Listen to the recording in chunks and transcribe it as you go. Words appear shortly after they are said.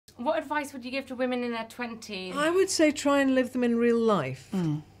What advice would you give to women in their 20s? I would say try and live them in real life.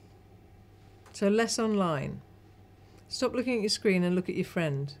 So less online. Stop looking at your screen and look at your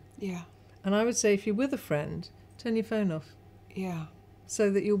friend. Yeah. And I would say if you're with a friend, turn your phone off. Yeah. So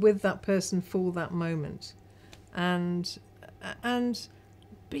that you're with that person for that moment. And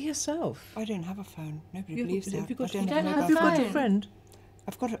be yourself. I don't have a phone. Nobody You- believes that. have you got- I don't You don't have have a a Have you got phone? a friend?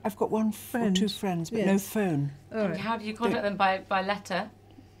 I've got one Friend. or two friends, but Yes. no phone. All And right. how do you contact them? By letter?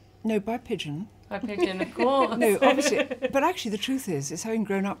 No, by pigeon. By pigeon, of course. No, obviously. But actually, the truth is having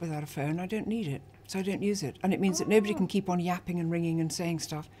grown up without a phone, I don't need it. So I don't use it. And it means that nobody can keep on yapping and ringing and saying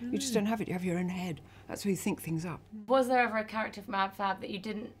stuff. You just don't have it. You have your own head. That's where you think things up. Was there ever a character from Ab Fab that you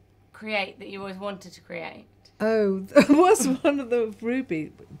didn't create that you always wanted to create? Oh, there was one of the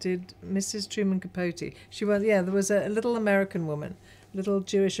Ruby did Mrs. Truman Capote. She was there was a little American woman, little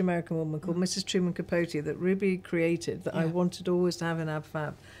Jewish American woman called Mrs. Truman Capote that Ruby created that I wanted always to have in Ab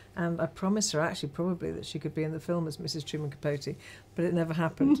Fab. And I promised her actually probably that she could be in the film as Mrs. Truman Capote, but it never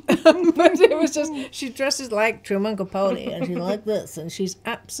happened. But it was just, she dresses like Truman Capote and she's like this and she's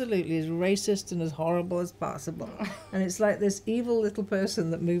absolutely as racist and as horrible as possible. And it's like this evil little person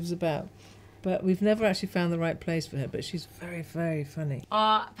that moves about. But we've never actually found the right place for her, but she's very, very funny.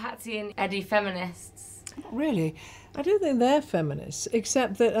 Are Patsy and Eddie feminists? Really? I don't think they're feminists,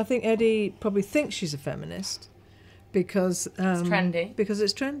 except that I think Eddie probably thinks she's a feminist because It's trendy. Because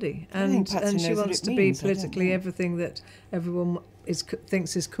it's trendy, I think and Patsy she knows what wants it to means, be I don't politically know. everything that everyone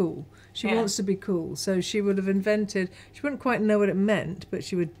thinks is cool. She Yeah. wants to be cool, so she would have invented. She wouldn't quite know what it meant, but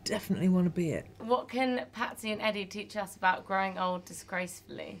she would definitely want to be it. What can Patsy and Eddie teach us about growing old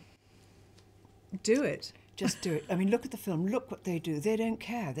disgracefully? Do it. Just do it. I mean, look at the film. Look what they do. They don't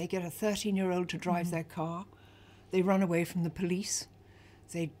care. They get a 13-year-old to drive their car. They run away from the police.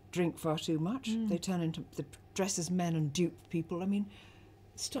 They drink far too much. They turn into the dress as men and dupe people. I mean,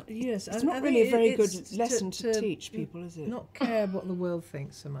 Yes, it's I not think really a very good it's lesson to teach people, is it? Not care what the world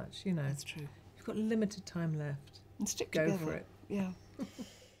thinks so much. That's true. You've got limited time left. And stick Go together. for it. Yeah.